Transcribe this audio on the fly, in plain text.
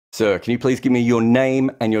Sir, can you please give me your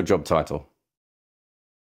name and your job title?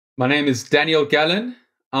 My name is Daniel Gallan.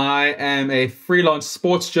 I am a freelance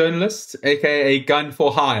sports journalist, aka gun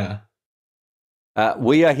for hire.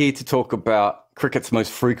 We are here to talk about cricket's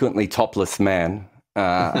most frequently topless man,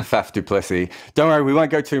 Faf du Plessis. Don't worry, we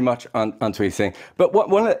won't go too much onto his thing. But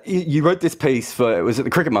you wrote this piece for, was it the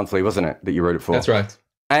Cricket Monthly, wasn't it, that you wrote it for? That's right.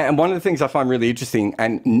 And one of the things I find really interesting,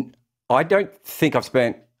 and I don't think I've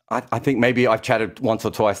spent, I think maybe I've chatted once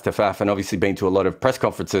or twice to Faf and obviously been to a lot of press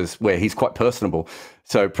conferences where he's quite personable.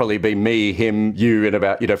 So probably been me, him, you, and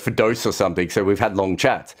about, for dose or something. So we've had long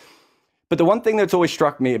chats. But the one thing that's always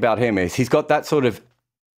struck me about him is he's got that sort of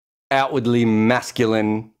outwardly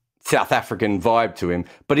masculine South African vibe to him,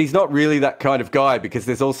 but he's not really that kind of guy, because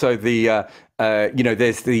there's also the,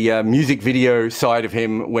 there's the music video side of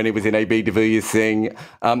him when he was in AB de Villiers thing.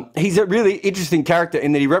 He's a really interesting character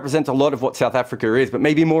in that he represents a lot of what South Africa is, but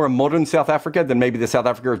maybe more a modern South Africa than maybe the South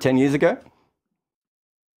Africa of 10 years ago.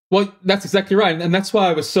 Well, that's exactly right. And that's why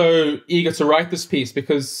I was so eager to write this piece,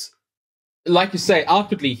 because like you say,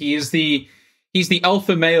 outwardly, he's the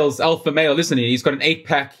alpha male's alpha male, isn't he? He's got an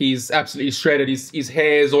 8-pack. He's absolutely shredded. His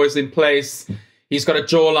hair is always in place. He's got a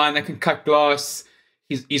jawline that can cut glass.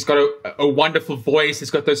 He's got a wonderful voice. He's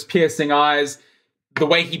got those piercing eyes. The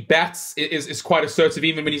way he bats is quite assertive.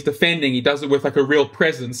 Even when he's defending, he does it with like a real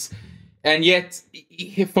presence. And yet,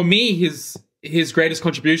 for me, his greatest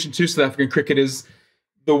contribution to South African cricket is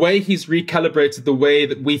the way he's recalibrated the way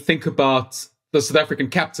that we think about the South African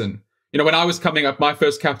captain. When I was coming up, my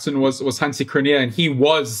first captain was Hansie Cronje, and he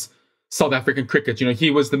was South African cricket.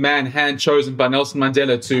 He was the man hand chosen by Nelson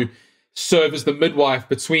Mandela to serve as the midwife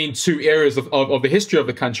between two eras of the history of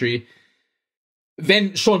the country.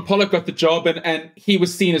 Then Sean Pollock got the job, and he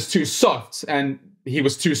was seen as too soft, and he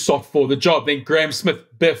was too soft for the job. Then Graham Smith,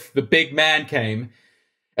 Biff, the big man, came.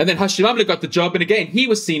 And then Hashimamla got the job, and again, he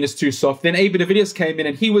was seen as too soft. Then AB de Villiers came in,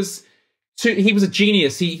 and he was a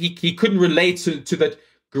genius. He couldn't relate to that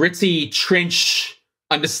gritty trench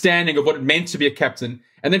understanding of what it meant to be a captain.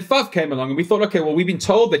 And then Faf came along, and we thought, okay, well, we've been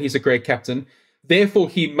told that he's a great captain. Therefore,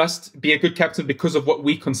 he must be a good captain because of what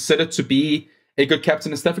we consider to be a good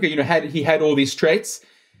captain in South Africa. He had all these traits.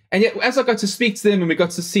 And yet, as I got to speak to them and we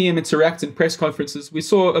got to see him interact in press conferences, we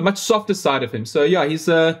saw a much softer side of him. So yeah,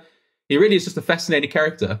 he really is just a fascinating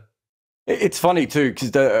character. It's funny too,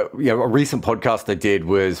 because a recent podcast I did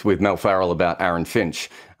was with Mel Farrell about Aaron Finch.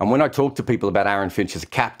 And when I talked to people about Aaron Finch as a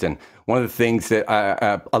captain, one of the things that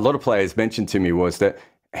a lot of players mentioned to me was that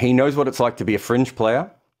he knows what it's like to be a fringe player,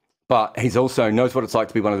 but he's also knows what it's like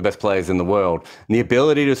to be one of the best players in the world. And the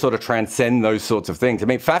ability to sort of transcend those sorts of things. I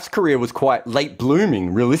mean, Faf's career was quite late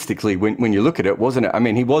blooming, realistically, when you look at it, wasn't it? I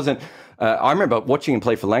mean, he wasn't... I remember watching him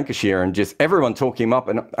play for Lancashire and just everyone talking him up.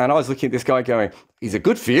 And I was looking at this guy going, he's a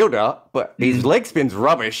good fielder, but his leg spin's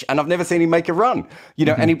rubbish. And I've never seen him make a run.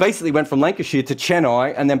 And he basically went from Lancashire to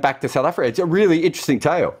Chennai and then back to South Africa. It's a really interesting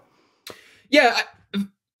tale. Yeah,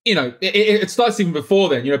 it starts even before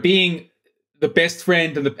then, being the best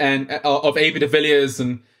friend of AB de Villiers.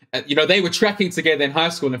 And, they were tracking together in high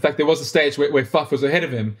school. And in fact, there was a stage where Faf was ahead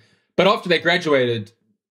of him. But after they graduated,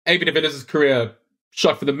 AB de Villiers' career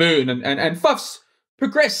shot for the moon, and Faf's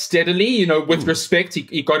progressed steadily, with respect.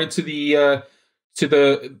 He got into the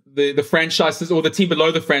franchises, or the team below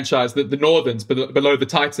the franchise, the Northerns, below the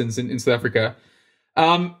Titans in South Africa.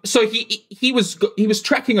 So he was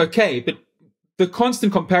tracking okay, but the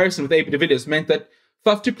constant comparison with AB de Villiers meant that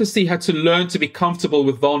Faf du Plessis had to learn to be comfortable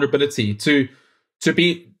with vulnerability, to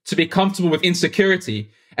be comfortable with insecurity.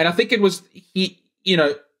 And I think it was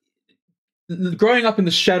growing up in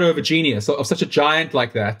the shadow of a genius, of such a giant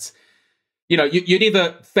like that, you'd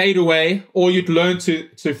either fade away or you'd learn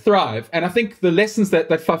to thrive. And I think the lessons that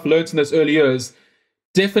Faf learned in those early years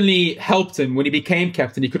definitely helped him when he became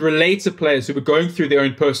captain. He could relate to players who were going through their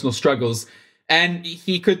own personal struggles, and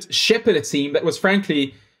he could shepherd a team that was,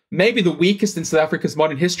 frankly, maybe the weakest in South Africa's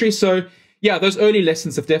modern history. So yeah, those early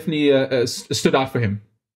lessons have definitely stood out for him.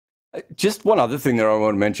 Just one other thing that I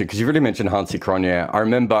want to mention, because you really mentioned Hansie Cronje. I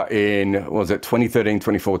remember in, 2013,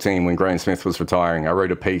 2014, when Graham Smith was retiring, I wrote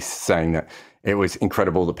a piece saying that it was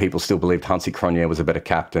incredible that people still believed Hansie Cronje was a better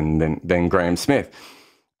captain than Graham Smith.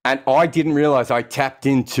 And I didn't realize I tapped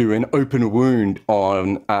into an open wound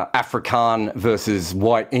on Afrikaan versus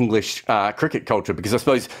white English cricket culture, because I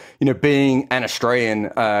suppose, being an Australian,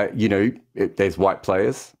 there's white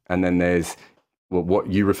players, and then there's what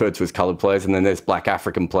you referred to as coloured players, and then there's black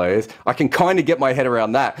African players. I can kind of get my head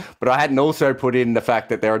around that, but I hadn't also put in the fact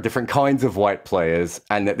that there are different kinds of white players,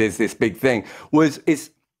 and that there's this big thing.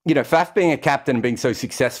 Faf being a captain and being so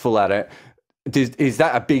successful at it, is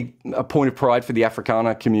that a point of pride for the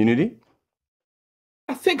Afrikaner community?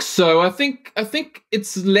 I think so. I think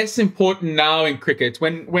it's less important now in cricket.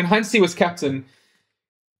 When Hansi was captain,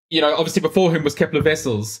 obviously before him was Kepler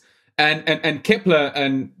Wessels, and Kepler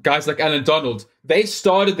and guys like Alan Donald, they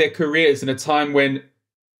started their careers in a time when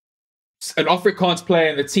an Afrikaans player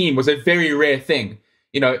in the team was a very rare thing.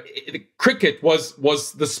 Cricket was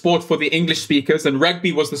the sport for the English speakers, and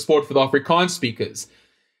rugby was the sport for the Afrikaans speakers.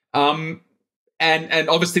 And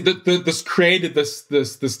obviously this created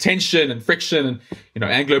this tension and friction, and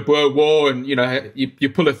Anglo-Boer War, and you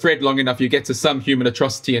pull a thread long enough, you get to some human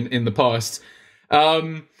atrocity in the past.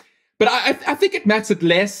 But I think it mattered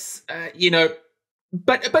less,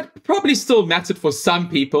 but probably still mattered for some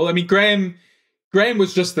people. I mean, Graham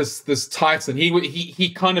was just this titan. He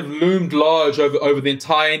kind of loomed large over the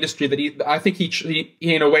entire industry. I think he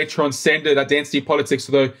in a way transcended identity politics,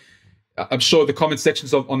 although I'm sure the comment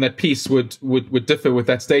sections on that piece would differ with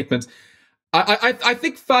that statement. I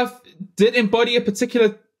think Faf did embody a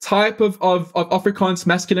particular type of Afrikaans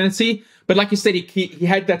masculinity, but like you said, he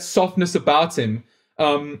had that softness about him,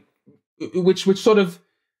 which sort of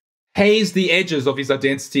hazed the edges of his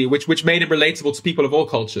identity, which made him relatable to people of all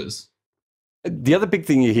cultures. The other big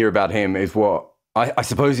thing you hear about him is what I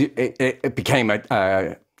suppose it became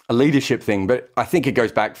a leadership thing, but I think it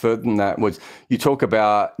goes back further than that. Was you talk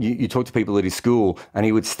about you talk to people at his school, and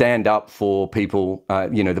he would stand up for people,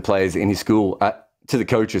 the players in his school, to the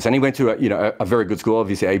coaches, and he went to a very good school.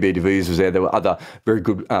 Obviously, AB de Villiers was there. There were other very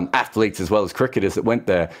good athletes as well as cricketers that went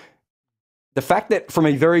there. The fact that from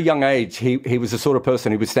a very young age, he was the sort of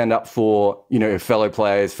person who would stand up for, fellow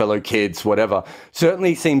players, fellow kids, whatever,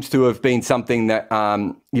 certainly seems to have been something that,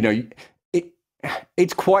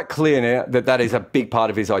 it's quite clear now that is a big part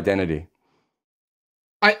of his identity.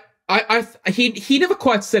 He never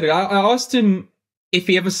quite said it. I asked him if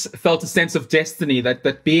he ever felt a sense of destiny,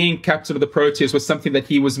 that being captain of the Proteas was something that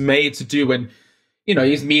he was made to do, and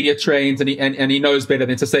he's media trained and he knows better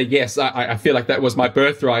than to say, yes, I feel like that was my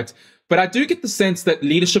birthright. But I do get the sense that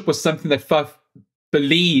leadership was something that Faf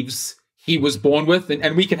believes he was born with,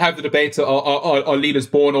 and we can have the debate, are leaders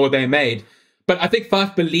born or they're made? But I think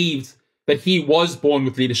Faf believed that he was born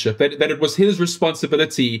with leadership, that it was his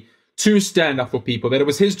responsibility to stand up for people, that it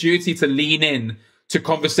was his duty to lean in to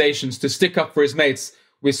conversations, to stick up for his mates.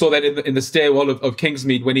 We saw that in the stairwell of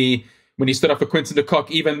Kingsmead when he stood up for Quinton de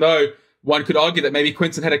Kock, even though one could argue that maybe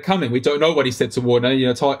Quinton had it coming. We don't know what he said to Warner.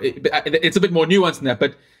 It's a bit more nuanced than that,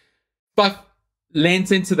 but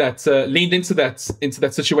leaned into that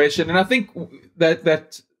situation. And I think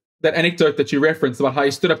that anecdote that you referenced about how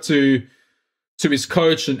he stood up to his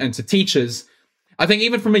coach and to teachers, I think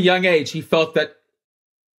even from a young age, he felt that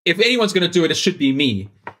if anyone's going to do it, it should be me,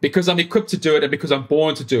 because I'm equipped to do it and because I'm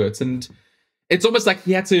born to do it. And it's almost like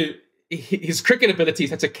his cricket abilities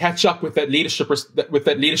had to catch up with that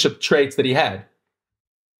leadership traits that he had.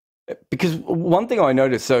 Because one thing I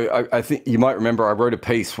noticed, so I think you might remember, I wrote a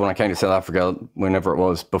piece when I came to South Africa, whenever it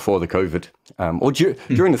was, before the COVID, or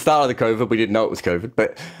during the start of the COVID. We didn't know it was COVID,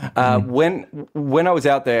 but when I was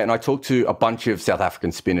out there and I talked to a bunch of South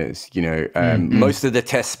African spinners, most of the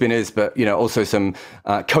test spinners, but also some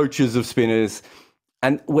coaches of spinners.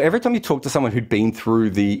 And every time you talk to someone who'd been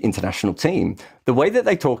through the international team, the way that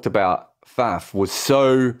they talked about Faf was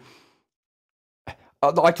so.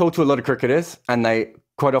 I talked to a lot of cricketers, and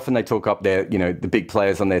quite often they talk up their, the big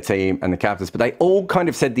players on their team and the captains, but they all kind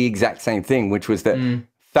of said the exact same thing, which was that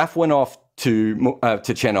Faf went off to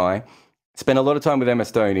Chennai, spent a lot of time with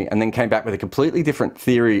MS Dhoni, and then came back with a completely different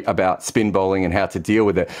theory about spin bowling and how to deal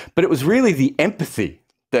with it. But it was really the empathy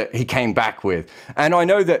that he came back with. And I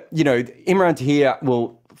know that, Imran Tahir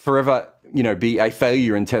will forever, be a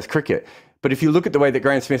failure in Test cricket. But if you look at the way that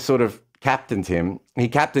Graham Smith sort of captained him, he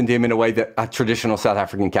captained him in a way that a traditional South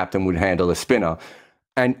African captain would handle a spinner.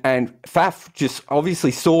 And Faf just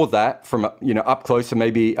obviously saw that from, up close, and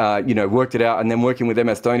maybe, worked it out, and then working with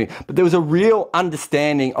MS Dhoni. But there was a real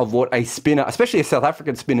understanding of what a spinner, especially a South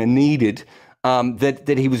African spinner, needed,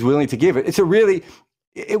 that he was willing to give it.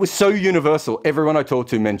 It was so universal. Everyone I talked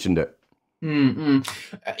to mentioned it.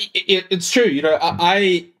 It's true.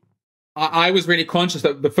 I was really conscious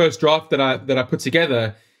that the first draft that I put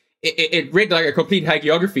together, it read like a complete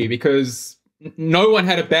hagiography, because no one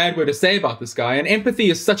had a bad word to say about this guy. And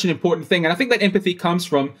empathy is such an important thing. And I think that empathy comes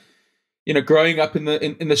from, growing up in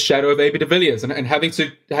the shadow of AB de Villiers, and having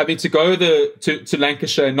to go to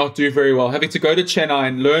Lancashire and not do very well, having to go to Chennai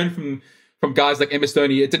and learn from guys like MS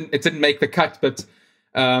Dhoni. It didn't make the cut, but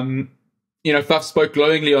Faf spoke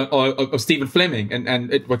glowingly of Stephen Fleming,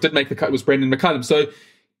 and what did make the cut was Brendan McCullum. So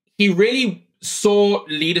he really saw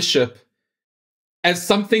leadership as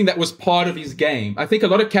something that was part of his game. I think a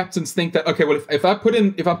lot of captains think that, okay, well, if I put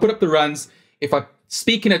up the runs, if I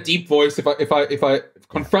speak in a deep voice, if I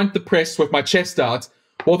confront the press with my chest out,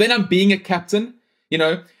 well, then I'm being a captain, you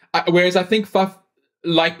know. Whereas I think Faf,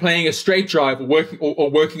 like playing a straight drive or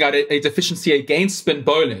working out a deficiency against spin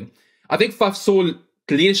bowling, I think Faf saw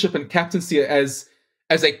leadership and captaincy as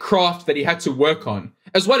a craft that he had to work on,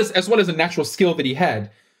 as well as a natural skill that he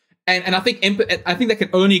had. And I think that can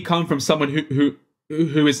only come from someone who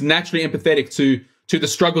is naturally empathetic to the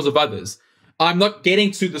struggles of others. I'm not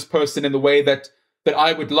getting to this person in the way that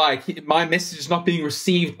I would like. My message is not being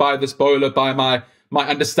received by this bowler, by my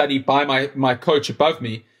understudy, by my coach above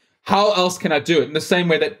me. How else can I do it? In the same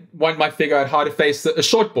way that one might figure out how to face a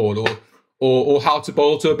short ball or how to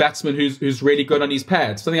bowl to a batsman who's really good on his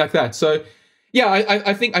pads, something like that. So yeah,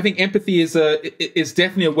 I think empathy is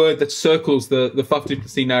definitely a word that circles the Faf du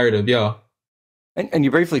Plessis narrative. Yeah. And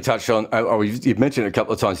you briefly touched on, you've mentioned it a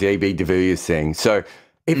couple of times, the AB de Villiers thing. So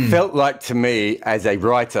it felt like to me, as a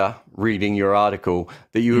writer reading your article,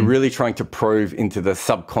 that you were really trying to probe into the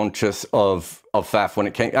subconscious of Faf when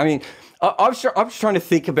it came. I mean, I was trying to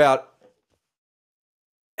think about.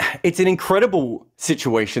 It's an incredible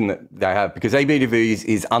situation that they have, because AB de Villiers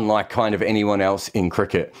is unlike kind of anyone else in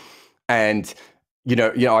cricket. And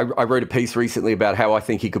I wrote a piece recently about how I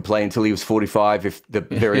think he could play until he was 45 if the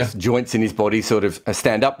various joints in his body sort of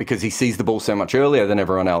stand up, because he sees the ball so much earlier than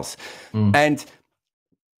everyone else. And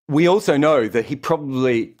we also know that he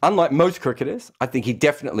probably, unlike most cricketers, I think he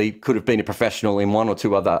definitely could have been a professional in one or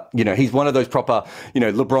two other, he's one of those proper,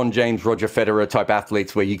 LeBron James, Roger Federer type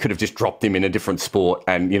athletes where you could have just dropped him in a different sport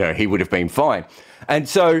and, he would have been fine. And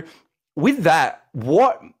so with that,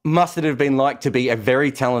 what must it have been like to be a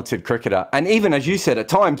very talented cricketer, and even, as you said, at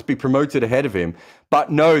times be promoted ahead of him,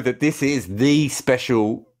 but know that this is the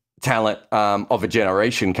special talent of a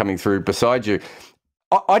generation coming through beside you?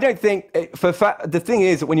 I don't think the thing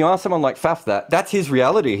is that when you ask someone like Faf that's his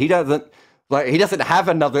reality. He doesn't have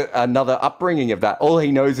another upbringing of that. All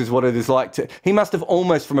he knows is what it is like to. He must have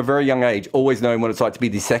almost from a very young age always known what it's like to be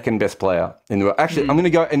the second best player in the world. Actually, I'm going to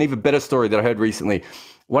go an even better story that I heard recently.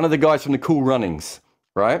 One of the guys from the Cool Runnings,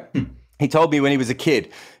 right? He told me when he was a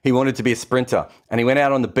kid, he wanted to be a sprinter, and he went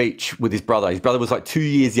out on the beach with his brother. His brother was like 2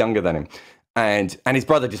 years younger than him, and his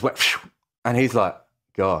brother just went, and he's like,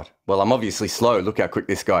 God, well, I'm obviously slow. Look how quick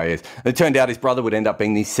this guy is. And it turned out his brother would end up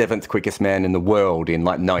being the 7th quickest man in the world in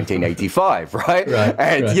like 1985, right?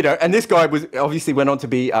 And this guy was obviously went on to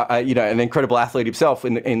be, an incredible athlete himself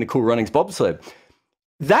in the Cool Runnings bobsled.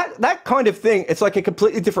 That kind of thing, it's like a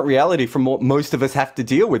completely different reality from what most of us have to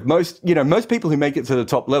deal with. Most people who make it to the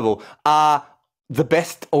top level are the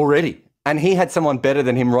best already. And he had someone better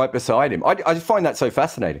than him right beside him. I just find that so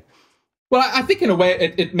fascinating. Well, I think in a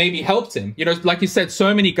way it maybe helped him. Like you said,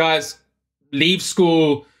 so many guys leave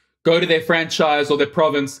school, go to their franchise or their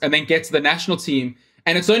province, and then get to the national team.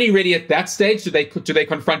 And it's only really at that stage do they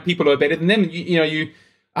confront people who are better than them.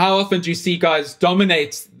 How often do you see guys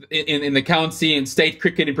dominate in the county and state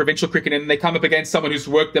cricket and provincial cricket, and they come up against someone who's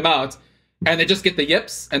worked them out, and they just get the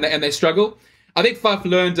yips and they struggle? I think Faf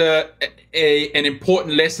learned an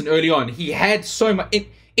important lesson early on. He had so much in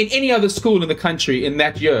any other school in the country in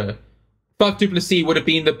that year. Faf du Plessis would have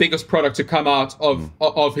been the biggest product to come out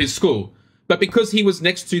of his school. But because he was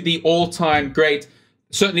next to the all-time great,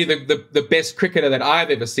 certainly the best cricketer that I've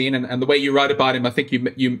ever seen, and the way you write about him, I think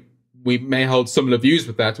we may hold similar views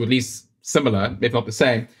with that, or at least similar, if not the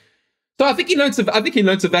same. So I think he learned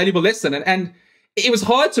a valuable lesson, and it was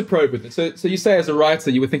hard to probe with it. So you say as a writer,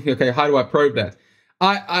 you were thinking, okay, how do I probe that?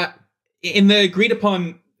 In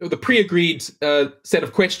the pre-agreed set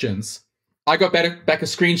of questions, I got back a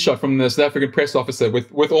screenshot from the South African press officer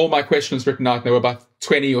with all my questions written out. There were about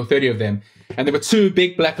 20 or 30 of them. And there were 2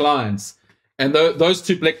 big black lines. And those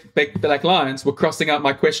 2 black lines were crossing out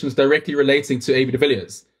my questions directly relating to AB de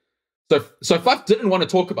Villiers. So Faf didn't want to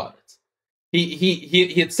talk about it.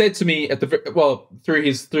 He had said to me through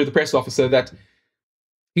the press officer that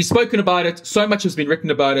he's spoken about it. So much has been written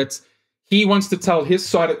about it. He wants to tell his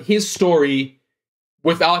side of his story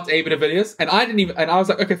without AB de Villiers, and I was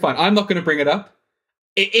like, okay, fine, I'm not going to bring it up.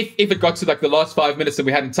 If it got to like the last 5 minutes and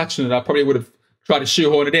we hadn't touched on it, I probably would have tried to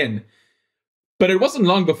shoehorn it in. But it wasn't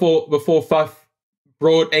long before Faf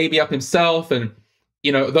brought AB up himself, and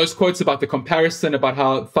those quotes about the comparison, about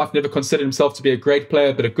how Faf never considered himself to be a great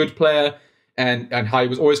player but a good player, and how he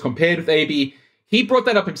was always compared with AB. He brought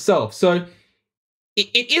that up himself, so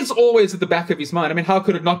it is always at the back of his mind. I mean, how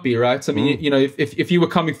could it not be, right? I mean, if you were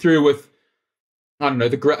coming through with, I don't know,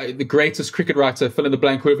 the greatest cricket writer, fill in the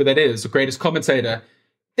blank, whoever that is, the greatest commentator,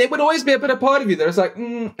 there would always be a bit of part of you that was like,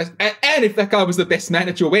 and if that guy was the best man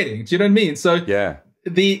at your wedding, do you know what I mean? So yeah,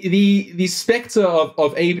 the spectre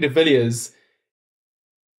of AB de Villiers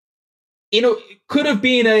it could have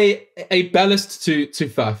been a ballast to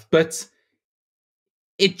Faf, but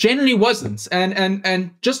it generally wasn't.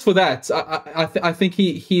 And just for that, I think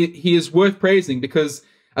he is worth praising, because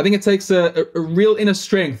I think it takes a real inner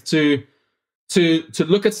strength to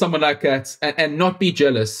look at someone like that and not be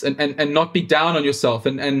jealous and not be down on yourself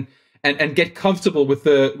and get comfortable with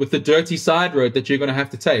the dirty side road that you're going to have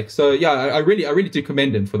to take. So yeah, I really do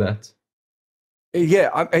commend him for that.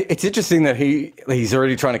 Yeah, it's interesting that he's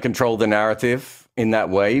already trying to control the narrative in that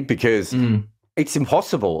way, because it's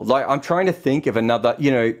impossible. Like, I'm trying to think of another,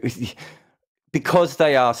 because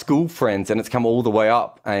they are school friends and it's come all the way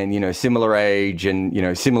up and, similar age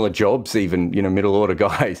and, similar jobs, even, middle order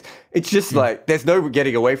guys. It's just like, there's no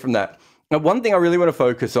getting away from that. Now, one thing I really want to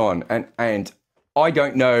focus on, and I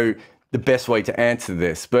don't know the best way to answer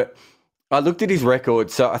this, but I looked at his record.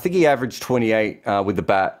 So I think he averaged 28 with the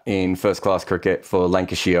bat in first-class cricket for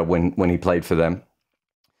Lancashire when he played for them.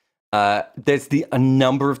 There's a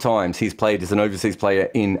number of times he's played as an overseas player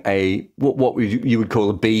in what you would call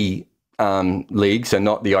a B league, so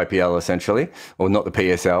not the IPL essentially, or not the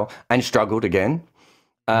PSL, and struggled again.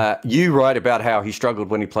 You write about how he struggled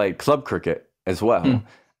when he played club cricket as well.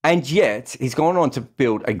 And yet, he's gone on to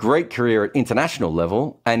build a great career at international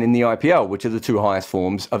level and in the IPL, which are the two highest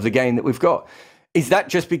forms of the game that we've got. Is that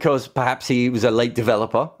just because perhaps he was a late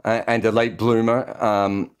developer and a late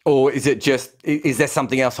bloomer? Or is there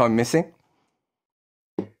something else I'm missing?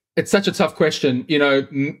 It's such a tough question.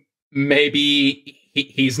 Maybe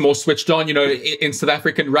he's more switched on. In South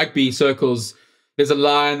African rugby circles, there's a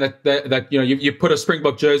line that you put a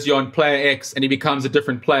Springbok jersey on player X and he becomes a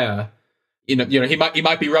different player. He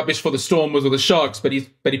might be rubbish for the Stormers or the Sharks, but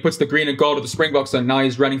he puts the green and gold of the Springboks on. Now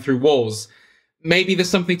he's running through walls. Maybe there's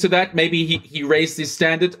something to that. Maybe he raised his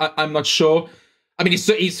standard. I'm not sure. I mean,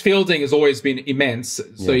 his fielding has always been immense,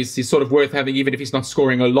 so he's sort of worth having, even if he's not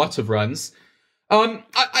scoring a lot of runs.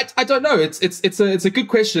 I don't know. It's a good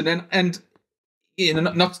question, and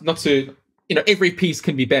not to every piece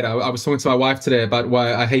can be better. I was talking to my wife today about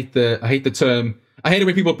why I hate the term. I hate it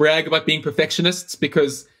when people brag about being perfectionists,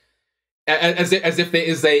 because as if there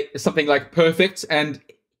is something like perfect, and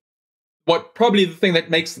what probably the thing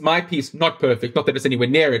that makes my piece not perfect, not that it's anywhere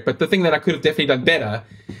near it, but the thing that I could have definitely done better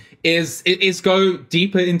is go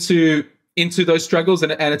deeper into those struggles,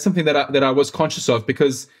 and it's something that I was conscious of,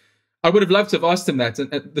 because I would have loved to have asked him that,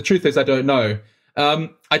 and the truth is I don't know.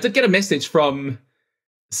 I did get a message from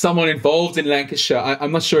someone involved in Lancashire.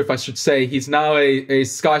 I'm not sure if I should say. He's now a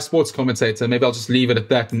Sky Sports commentator. Maybe I'll just leave it at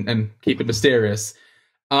that and keep it mysterious.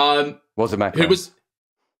 Was it Matt? Who was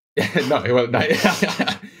no, he wasn't.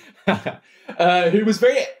 Who was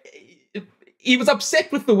he was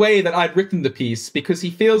upset with the way that I'd written the piece, because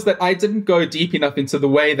he feels that I didn't go deep enough into the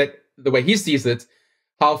way he sees it,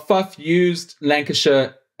 how Faf used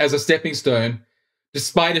Lancashire as a stepping stone,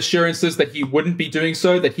 despite assurances that he wouldn't be doing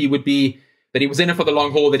so, that he was in it for the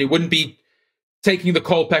long haul, that he wouldn't be taking the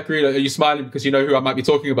coal pack route. Are you smiling because you know who I might be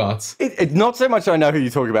talking about? Not so much I know who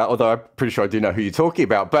you're talking about, although I'm pretty sure I do know who you're talking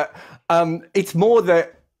about. But it's more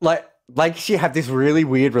that, like she had this really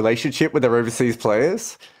weird relationship with their overseas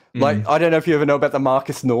players. Like, I don't know if you ever know about the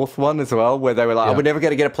Marcus North one as well, where they were like, we're never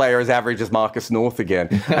going to get a player as average as Marcus North again.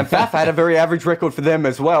 And Faf had a very average record for them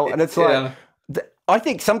as well. And it's like, I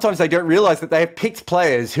think sometimes they don't realize that they have picked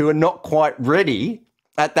players who are not quite ready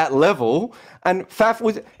at that level. And Faf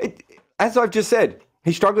was... As I've just said,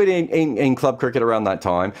 he struggled in club cricket around that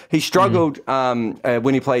time. He struggled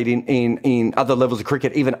when he played in other levels of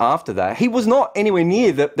cricket even after that. He was not anywhere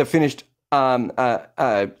near the finished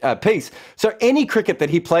piece. So any cricket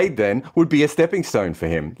that he played then would be a stepping stone for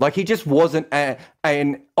him. Like, he just wasn't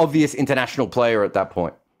an obvious international player at that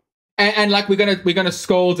point. And like, we're gonna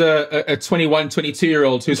scold a 21,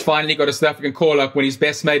 22-year-old who's finally got a South African call-up when his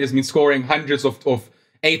best mate has been scoring hundreds of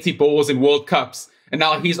 80 balls in World Cups. And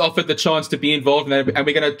now he's offered the chance to be involved in that, and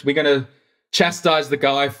we're gonna chastise the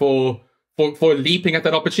guy for leaping at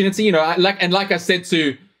that opportunity. Like I said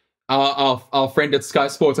to our friend at Sky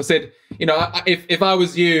Sports, I said, if I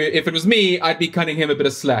was you, if it was me, I'd be cutting him a bit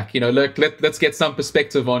of slack. Look, let's get some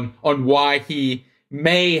perspective on why he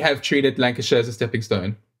may have treated Lancashire as a stepping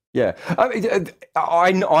stone. Yeah,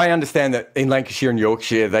 I understand that in Lancashire and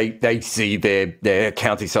Yorkshire, they see their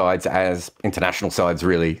county sides as international sides,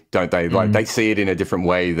 really, don't they? Like, they see it in a different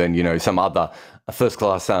way than some other first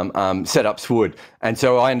class setups would. And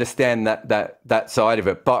so I understand that side of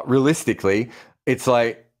it. But realistically, it's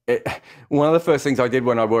like one of the first things I did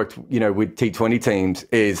when I worked with T20 teams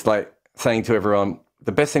is like saying to everyone,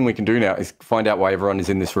 the best thing we can do now is find out why everyone is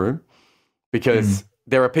in this room, because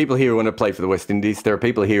there are people here who want to play for the West Indies. There are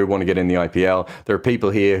people here who want to get in the IPL. There are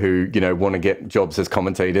people here who, you know, want to get jobs as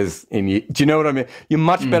commentators. Do you know what I mean? You're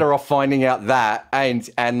much better off finding out that,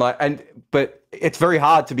 but it's very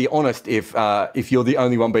hard to be honest if you're the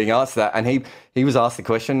only one being asked that. And he was asked the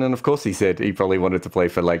question, and of course he said he probably wanted to play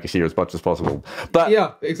for Lancashire as much as possible. But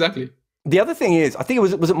yeah, exactly. The other thing is, I think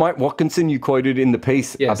it was Mike Watkinson you quoted in the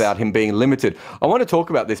piece about him being limited. I want to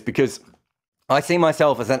talk about this because I see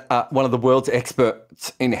myself as one of the world's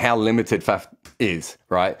experts in how limited Faf is,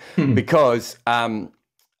 right? Because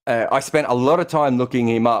I spent a lot of time looking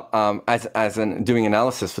him up doing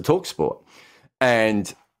analysis for TalkSport,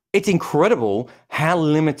 and it's incredible how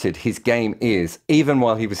limited his game is, even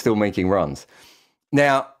while he was still making runs.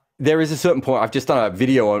 Now, there is a certain point, I've just done a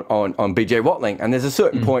video on BJ Watling, and there's a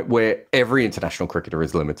certain point where every international cricketer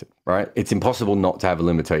is limited, right? It's impossible not to have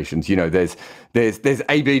limitations. You know, there's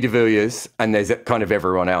AB de Villiers, and there's kind of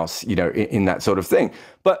everyone else, you know, in that sort of thing.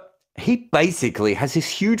 But he basically has this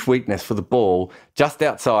huge weakness for the ball just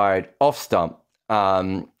outside, off stump,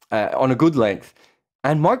 on a good length.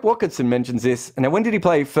 And Mike Watkinson mentions this. And now, when did he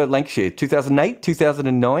play for Lancashire? 2008,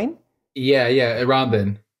 2009? Yeah, around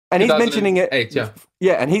then. And he's mentioning it.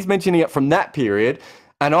 And he's mentioning it from that period.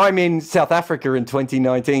 And I'm in South Africa in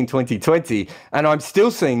 2019, 2020, and I'm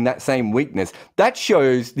still seeing that same weakness. That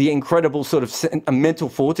shows the incredible sort of mental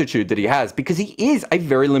fortitude that he has, because he is a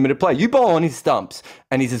very limited player. You bowl on his stumps,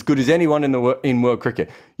 and he's as good as anyone in world cricket.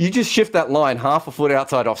 You just shift that line half a foot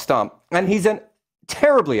outside off stump, and he's an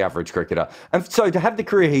terribly average cricketer. And so to have the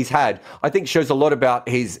career he's had, I think shows a lot about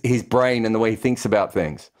his brain and the way he thinks about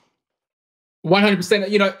things.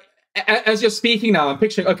 100%. You know, as you're speaking now, I'm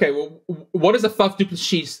picturing, okay, well, what does a Faf du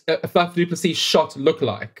Plessis shot look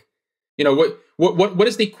like? You know, what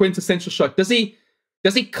is the quintessential shot? Does he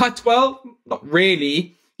cut well? Not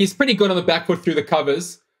really. He's pretty good on the back foot through the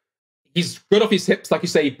covers. He's good off his hips, like you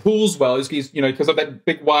say. He pulls well. He's you know, because of that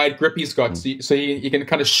big wide grip he's got, so he can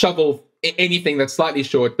kind of shovel anything that's slightly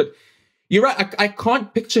short. But you're right. I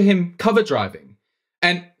can't picture him cover driving.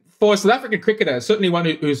 And for a South African cricketer, certainly one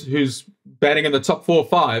who's batting in the top 4 or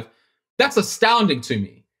 5, that's astounding to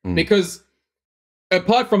me. Because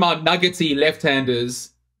apart from our nuggety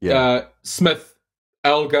left-handers, Smith,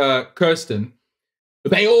 Elgar, Kirsten,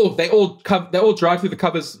 they all drive through the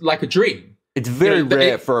covers like a dream. It's very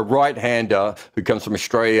rare for a right-hander who comes from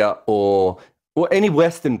Australia or any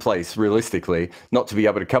Western place, realistically, not to be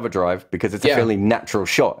able to cover drive, because it's a fairly natural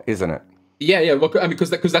shot, isn't it? Yeah. Well, I mean, because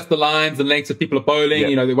that's the lines and lengths that people are bowling.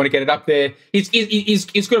 You know, they want to get it up there. He's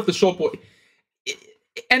good off the short ball.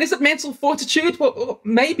 And is it mental fortitude? Well,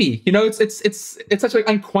 maybe. You know, it's such an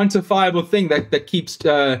unquantifiable thing that keeps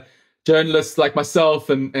journalists like myself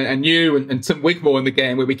and you and Tim Wigmore in the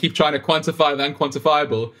game, where we keep trying to quantify the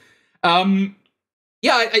unquantifiable.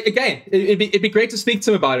 Again, it'd be great to speak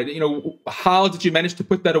to him about it. You know, how did you manage to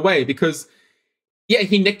put that away? Because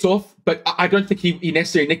he nicked off, but I don't think he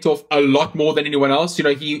necessarily nicked off a lot more than anyone else. You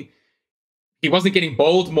know, he wasn't getting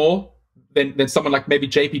bowled more than someone like maybe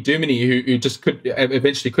JP Duminy, who just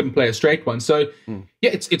eventually couldn't play a straight one. So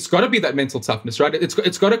it's got to be that mental toughness, right?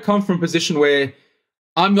 It's got to come from a position where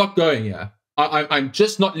I'm not going here. I'm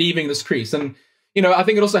just not leaving this crease. And you know, I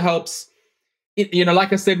think it also helps. You know,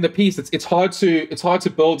 like I said in the piece, it's hard to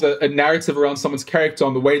build a narrative around someone's character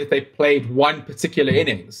on the way that they played one particular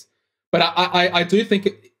innings. But I do think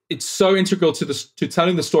it's so integral to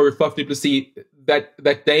telling the story of Faf du Plessis,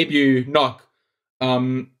 that debut knock.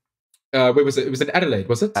 Where was it? It was in Adelaide,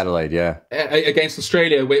 was it? Adelaide, yeah. Against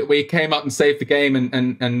Australia, where he came out and saved the game,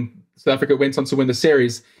 and South Africa went on to win the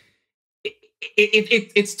series.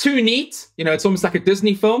 It's too neat. You know, it's almost like a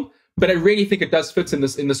Disney film. But I really think it does fit in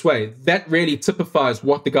this way. That really typifies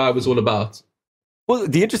what the guy was all about. Well,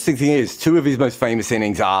 the interesting thing is, 2 of his most famous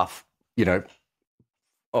innings are,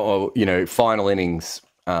 final innings,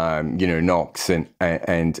 knocks and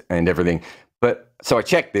everything. But so I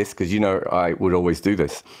checked this because I would always do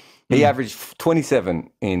this. He averaged 27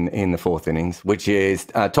 in the 4th innings, which is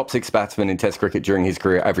top 6 batsman in Test cricket during his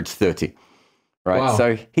career. Averaged 30. Right, wow.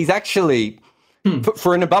 So he's actually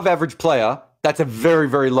for an above-average player. That's a very,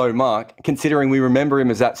 very low mark, considering we remember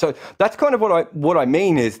him as that. So that's kind of what I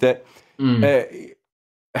mean is that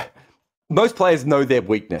most players know their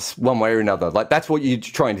weakness one way or another. Like, that's what you're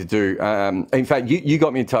trying to do. In fact, you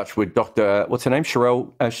got me in touch with Dr. What's her name?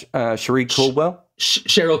 Cherie Caldwell?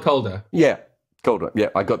 Cheryl Calder. Yeah. Calder. Yeah,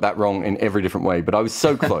 I got that wrong in every different way, but I was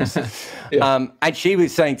so close. And she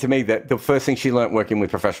was saying to me that the first thing she learnt working with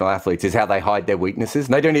professional athletes is how they hide their weaknesses.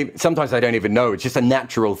 And sometimes they don't even know. It's just a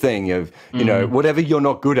natural thing of, whatever you're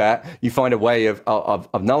not good at, you find a way of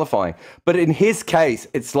nullifying. But in his case,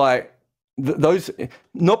 it's like, those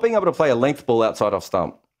not being able to play a length ball outside off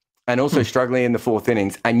stump, and also struggling in the fourth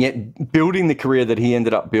innings, and yet building the career that he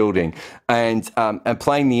ended up building, and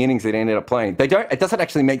playing the innings that he ended up playing. It doesn't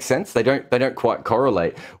actually make sense. They don't quite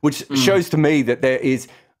correlate, which shows to me that there is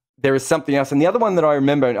something else. And the other one that I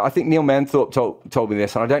remember, and I think Neil Manthorpe told me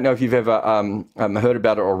this, and I don't know if you've ever heard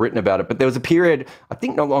about it or written about it, but there was a period, I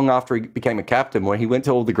think not long after he became a captain, where he went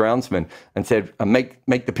to all the groundsmen and said, make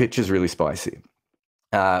the pitches really spicy,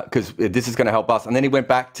 because this is going to help us. And then he went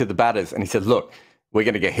back to the batters and he said, look, we're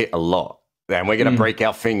going to get hit a lot, and we're going to break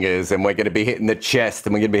our fingers, and we're going to be hitting the chest,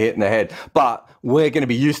 and we're going to be hitting the head, but we're going to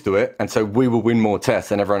be used to it, and so we will win more tests,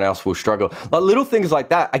 and everyone else will struggle. Like little things like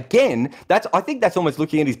that. Again, I think that's almost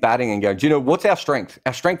looking at his batting and going, do you know, what's our strength?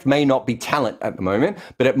 Our strength may not be talent at the moment,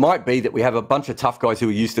 but it might be that we have a bunch of tough guys who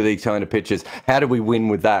are used to these kind of pitches. How do we win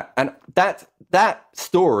with that? And that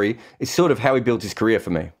story is sort of how he built his career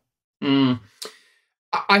for me.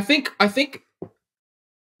 I think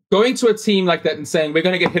going to a team like that and saying, we're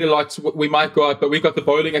going to get hit a lot, we might go out, but we've got the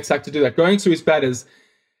bowling attack to do that. Going to his batters,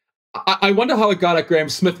 I wonder how a guy like Graham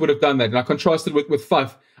Smith would have done that. And I contrasted with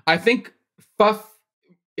Faf. I think Faf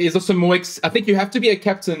is also more... I think you have to be a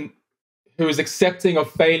captain who is accepting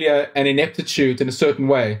of failure and ineptitude in a certain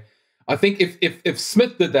way. I think if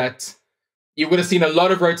Smith did that, you would have seen a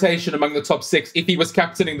lot of rotation among the top six if he was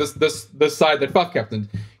captaining this side that Faf captained.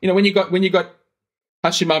 You know, when you got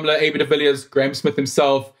Hashim Amla, AB de Villiers, Graham Smith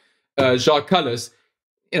himself, Jarrod,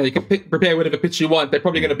 you know, you can prepare whatever pitch you want. They're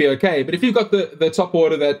probably going to be okay. But if you've got the top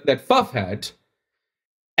order that Faf had,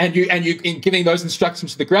 and you in giving those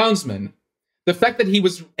instructions to the groundsman, the fact that he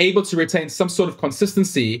was able to retain some sort of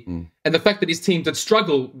consistency, and the fact that his team did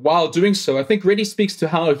struggle while doing so, I think really speaks to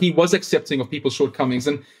how he was accepting of people's shortcomings.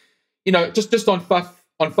 And you know, just on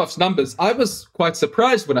Faf's numbers, I was quite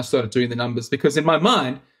surprised when I started doing the numbers, because in my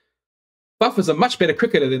mind, Faf is a much better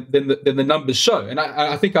cricketer than the numbers show. And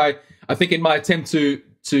I think in my attempt to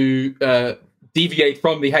deviate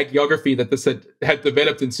from the hagiography that this had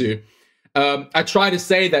developed into, I try to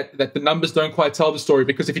say that the numbers don't quite tell the story,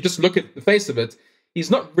 because if you just look at the face of it, he's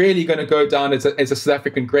not really going to go down as a South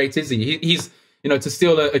African great, is he? He's, you know, to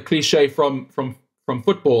steal a cliche from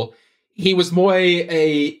football, he was more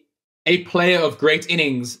a player of great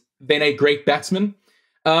innings than a great batsman.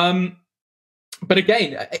 But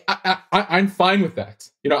again, I'm fine with that.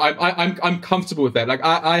 You know, I'm comfortable with that. Like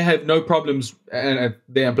I have no problems, there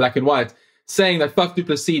in black and white, saying that Faf du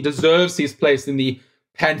Plessis deserves his place in the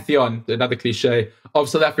pantheon, another cliche, of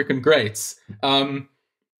South African greats.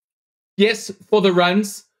 Yes, for the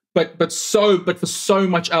runs, but for so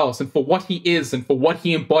much else, and for what he is, and for what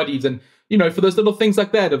he embodied, and you know, for those little things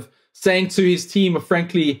like that of saying to his team of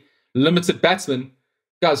frankly limited batsmen,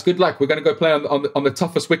 guys, good luck. We're going to go play on the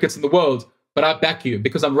toughest wickets in the world. But I back you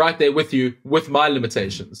because I'm right there with you with my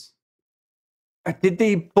limitations. Did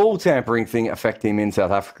the ball tampering thing affect him in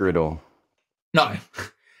South Africa at all? No,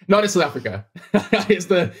 not in South Africa. is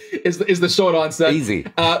the short answer. Easy.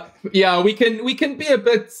 Yeah, we can be a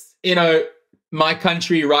bit, you know, my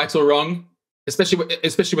country right or wrong, especially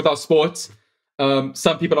with our sports.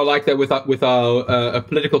 Some people are like that with our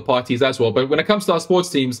political parties as well. But when it comes to our sports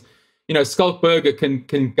teams, you know, Skulkberger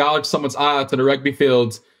can gouge someone's eye out at a rugby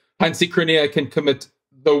field. Hansi Cronje can commit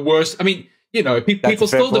the worst. I mean, you know, people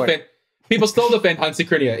still defend Hansi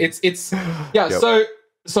Cronje. It's yeah. Yep.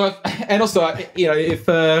 So and also, you know, if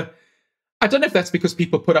I don't know if that's because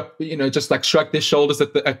people put up, you know, just like shrug their shoulders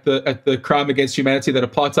at the crime against humanity that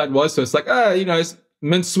apartheid was. So it's like, you know, it's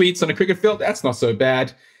mint sweets on a cricket field. That's not so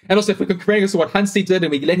bad. And also, if we compare it to what Hansi did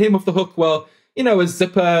and we let him off the hook, well, you know, a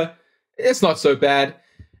zipper, it's not so bad.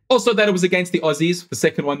 Also, that it was against the Aussies, the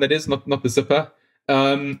second one that is, not the zipper.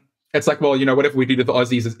 It's like, well, you know, whatever we do to the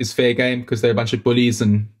Aussies is fair game because they're a bunch of bullies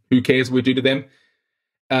and who cares what we do to them.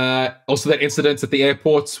 Also, that incident at the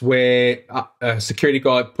airport where a security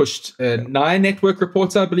guard pushed a Nine Network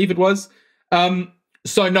reporter, I believe it was.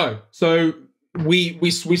 So no. So we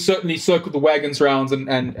certainly circled the wagons rounds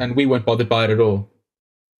and we weren't bothered by it at all.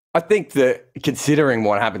 I think that considering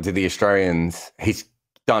what happened to the Australians, he's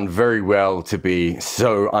done very well to be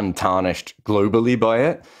so untarnished globally by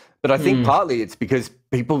it. But I think partly it's because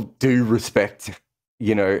people do respect,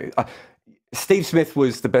 you know, Steve Smith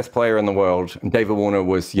was the best player in the world, and David Warner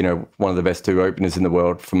was, you know, one of the best two openers in the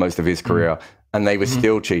world for most of his career, and they were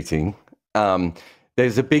still cheating.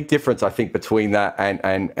 There's a big difference, I think, between that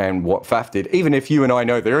and what Faf did. Even if you and I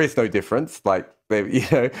know there is no difference, like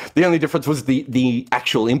The only difference was the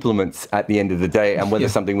actual implements at the end of the day, and whether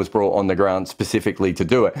something was brought on the ground specifically to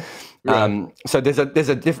do it. Right. So there's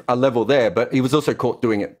a level there, but he was also caught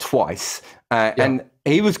doing it twice, and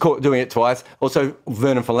he was caught doing it twice. Also,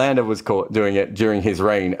 Vernon Philander was caught doing it during his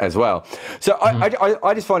reign as well. So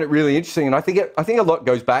I just find it really interesting, and I think a lot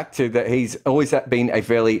goes back to that he's always been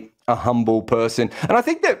a humble person, and I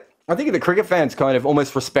think the cricket fans kind of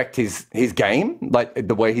almost respect his game, like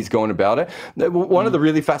the way he's going about it. One of the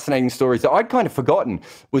really fascinating stories that I'd kind of forgotten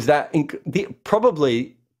was that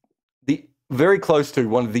probably very close to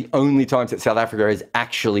one of the only times that South Africa has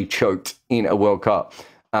actually choked in a World Cup.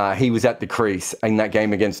 He was at the crease in that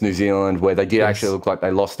game against New Zealand where they did actually look like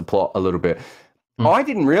they lost the plot a little bit. I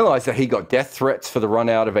didn't realize that he got death threats for the run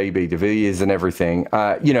out of AB de Villiers and everything.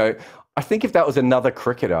 I think if that was another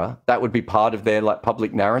cricketer, that would be part of their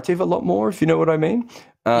public narrative a lot more, if you know what I mean.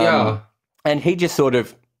 And he just sort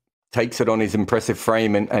of takes it on his impressive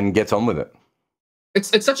frame and gets on with it.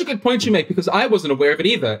 It's such a good point you make, because I wasn't aware of it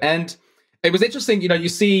either. And it was interesting, you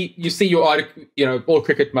see your article, all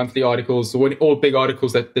cricket monthly articles, or all big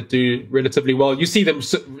articles that do relatively well. You see them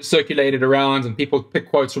circulated around, and people pick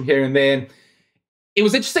quotes from here and there. And it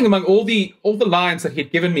was interesting, among all the lines that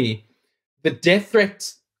he'd given me, the death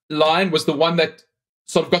threat line was the one that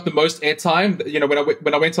sort of got the most airtime. When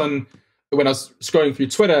I was scrolling through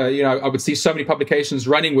Twitter, I would see so many publications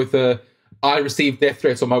running with I received death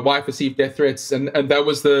threats, or my wife received death threats, and that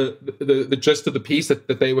was the gist of the piece that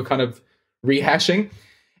they were kind of rehashing.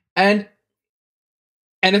 And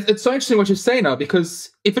it's so interesting what you say now, because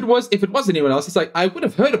if it was anyone else, it's like I would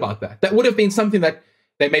have heard about that. That would have been something that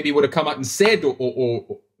they maybe would have come out and said,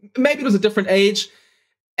 or maybe it was a different age.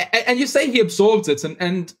 And you say he absorbs it,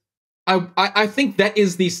 and I think that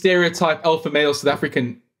is the stereotype alpha male South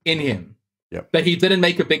African in him. Yep. That he didn't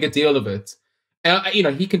make a bigger deal of it. And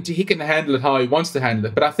he can handle it how he wants to handle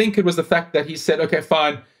it. But I think it was the fact that he said, "Okay,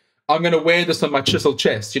 fine, I'm going to wear this on my chiseled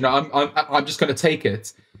chest. I'm just going to take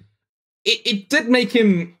it." It did make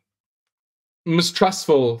him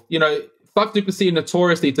mistrustful. Faf du Plessis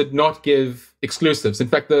notoriously did not give exclusives. In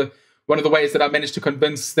fact, one of the ways that I managed to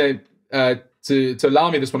convince them to allow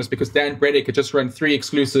me this one is because Dan Breddick had just run 3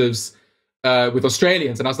 exclusives with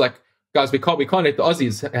Australians, and I was like, guys, we can't let the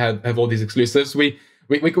Aussies have all these exclusives. We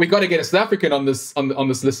got to get a South African on this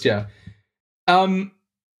list here.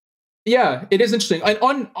 Yeah, it is interesting.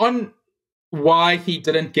 And on why he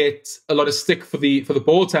didn't get a lot of stick for the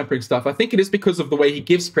ball tampering stuff, I think it is because of the way he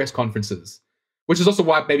gives press conferences, which is also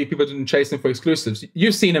why maybe people didn't chase him for exclusives.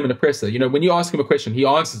 You've seen him in a presser. When you ask him a question, he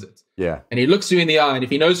answers it. Yeah. And he looks you in the eye, and if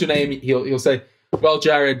he knows your name, he'll say, "Well,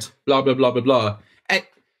 Jarrod, blah blah blah blah blah." And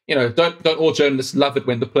don't all journalists love it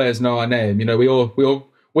when the players know our name?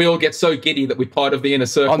 We all get so giddy that we're part of the inner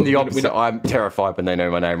circle. I'm the opposite. I'm terrified when they know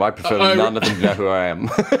my name. I prefer none of them to know who I am.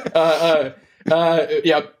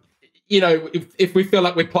 Yeah. If we feel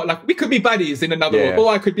like we're part, we could be buddies in another world,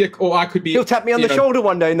 or I could be. He'll tap me on the shoulder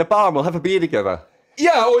one day in the bar, and we'll have a beer together.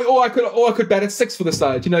 Yeah, or I could bat at 6 for the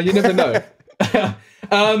side. You never know.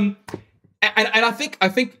 And I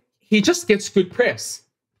think he just gets good press.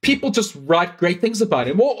 People just write great things about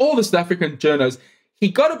him. All the South African journalists. He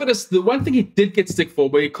got a bit of the one thing he did get stick for,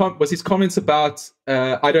 was his comments about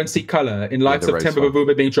I don't see color in light of Temba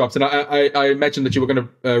Bavuma being dropped, and I imagine that you were going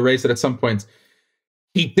to raise it at some point.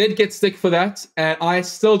 He did get stick for that, and I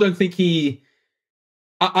still don't think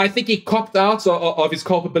I think he copped out of his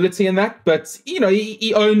culpability in that, but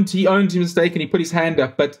he owned his mistake and he put his hand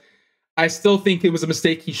up. But I still think it was a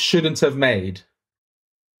mistake he shouldn't have made.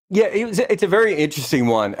 Yeah, it's a very interesting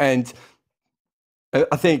one, and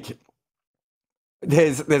I think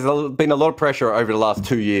there's been a lot of pressure over the last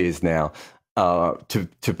 2 years now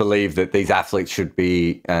to believe that these athletes should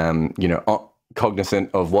be cognizant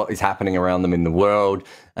of what is happening around them in the world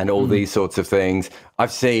and all these sorts of things. I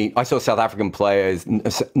saw South African players,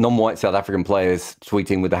 non-white South African players,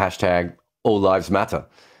 tweeting with the hashtag All Lives Matter,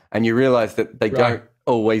 and you realize that they don't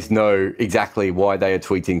always know exactly why they are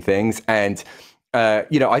tweeting things. And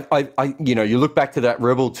you look back to that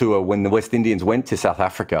Rebel tour when the West Indians went to South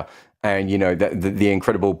Africa, and the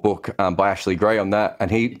incredible book by Ashley Gray on that, and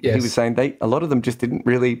he was saying a lot of them just didn't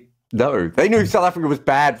really know. They knew South Africa was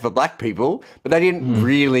bad for black people, but they didn't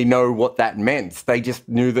really know what that meant. They just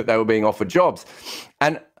knew that they were being offered jobs.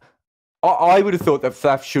 And I would have thought that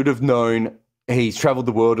Faf should have known. He's traveled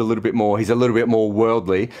the world a little bit more. He's a little bit more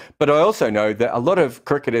worldly. But I also know that a lot of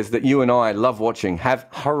cricketers that you and I love watching have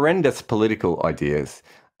horrendous political ideas.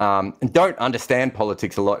 and don't understand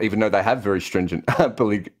politics a lot, even though they have very stringent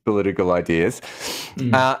political ideas.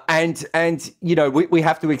 And you know, we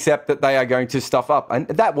have to accept that they are going to stuff up. And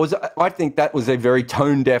that was, I think that was a very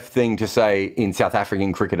tone-deaf thing to say in South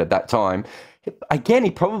African cricket at that time. Again,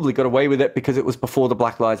 he probably got away with it because it was before the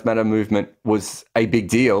Black Lives Matter movement was a big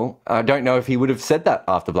deal. I don't know if he would have said that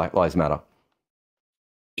after Black Lives Matter.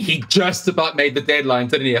 He just about made the deadline,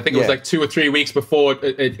 didn't he? I think it was like 2 or 3 weeks before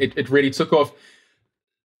it really took off.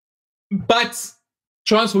 But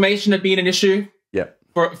transformation had been an issue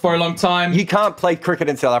for a long time. You can't play cricket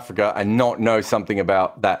in South Africa and not know something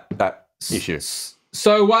about that issue.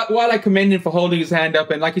 So while I commend him for holding his hand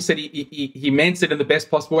up, and like you said, he meant it in the best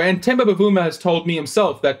possible way. And Temba Bavuma has told me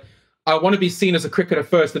himself that I want to be seen as a cricketer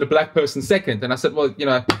first and a black person second. And I said, well, you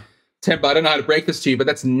know, Temba, I don't know how to break this to you, but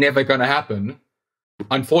that's never going to happen,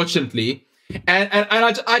 unfortunately. And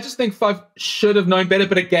I just think Faf should have known better.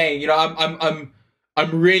 But again, you know,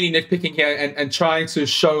 I'm really nitpicking here and trying to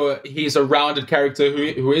show he's a rounded character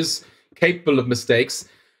who is capable of mistakes.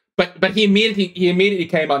 But he immediately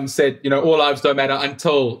came out and said, you know, all lives don't matter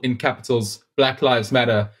until, in capitals, Black Lives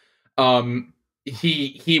Matter.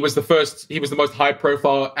 He was the most high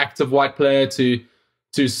profile active white player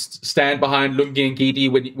to stand behind Lungi and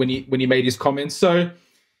Gidi when he made his comments. So,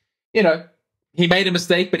 you know, he made a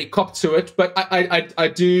mistake, but he copped to it. But I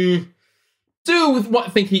do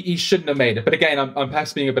think he shouldn't have made it. But again, I'm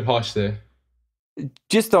perhaps being a bit harsh there.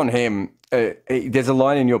 Just on him, there's a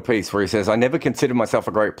line in your piece where he says, I never considered myself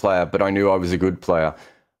a great player, but I knew I was a good player.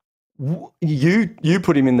 You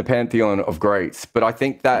put him in the pantheon of greats, but I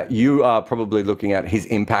think that you are probably looking at his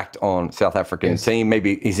impact on South African team,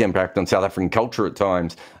 maybe his impact on South African culture at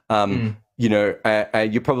times. You know,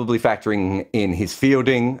 you're probably factoring in his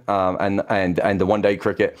fielding and the one-day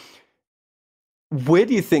cricket. Where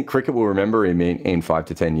do you think cricket will remember him in 5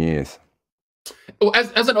 to 10 years? Well,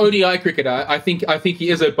 as an ODI cricketer, I think he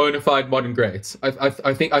is a bona fide modern great.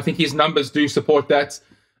 I think his numbers do support that.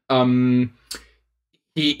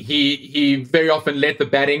 He very often led the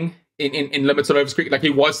batting in limited overs cricket. Like,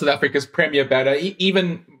 he was South Africa's premier batter.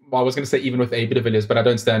 Even, well, I was going to say even with AB de Villiers, but I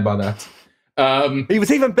don't stand by that. He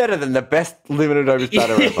was even better than the best limited overs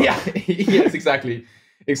batter ever. Yes, exactly.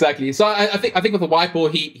 So I think with the white ball,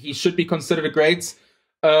 he should be considered a great.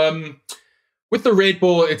 With the red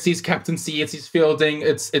ball, it's his captaincy, it's his fielding,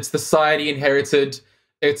 it's the side he inherited,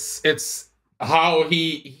 it's how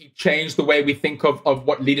he changed the way we think of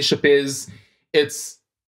what leadership is. It's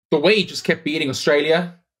the way he just kept beating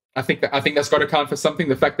Australia. I think that's got to count for something.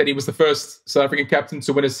 The fact that he was the first South African captain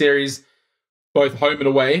to win a series, both home and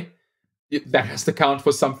away, that has to count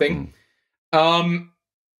for something.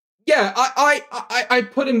 Yeah, I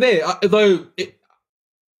put him there, although.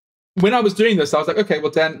 When I was doing this, I was like, okay,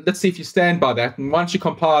 well, Dan, let's see if you stand by that. And why don't you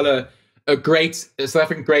compile a great South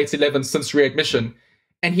African greats 11 since readmission?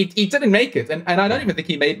 And he didn't make it. And I don't even think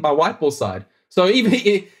he made my white ball side. So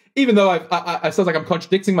even though I sound like I'm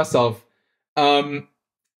contradicting myself,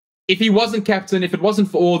 if he wasn't captain, if it wasn't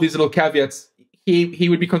for all these little caveats, he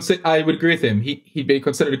would be considered, I would agree with him. He'd be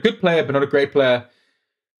considered a good player, but not a great player.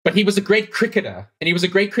 But he was a great cricketer, and he was a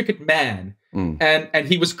great cricket man. And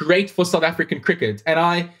he was great for South African cricket. And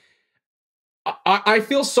I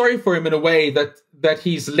feel sorry for him in a way that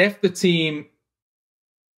he's left the team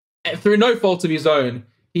through no fault of his own.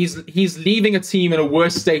 He's leaving a team in a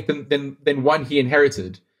worse state than one he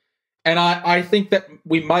inherited. And I think that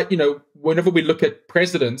we might, you know, whenever we look at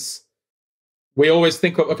presidents, we always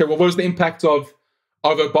think of, okay, well, what was the impact of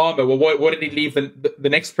Obama? Well, what did he leave the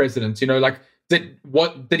next president? You know, like, did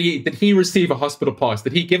he receive a hospital pass?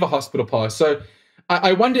 Did he give a hospital pass? So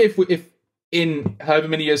I wonder if in however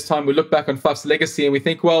many years' time, we look back on Faf's legacy and we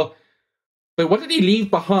think, well, but what did he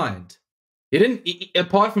leave behind? He didn't,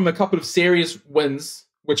 apart from a couple of serious wins,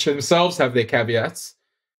 which themselves have their caveats,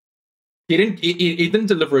 he didn't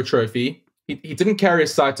deliver a trophy. He didn't carry a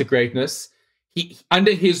side to greatness.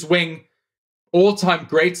 Under his wing, all-time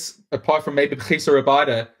greats, apart from maybe Kgisa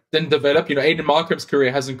Rabada, didn't develop. You know, Aiden Markram's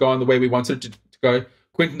career hasn't gone the way we wanted it to go.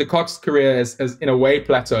 Quinton de Kock's career has in a way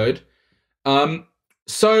plateaued.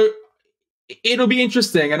 So it'll be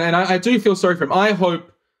interesting, and I do feel sorry for him. I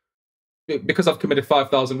hope, because I've committed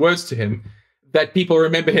 5,000 words to him, that people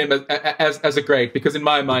remember him as a great, because in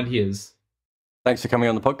my mind he is. Thanks for coming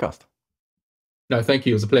on the podcast. No, thank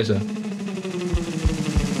you. It was a pleasure.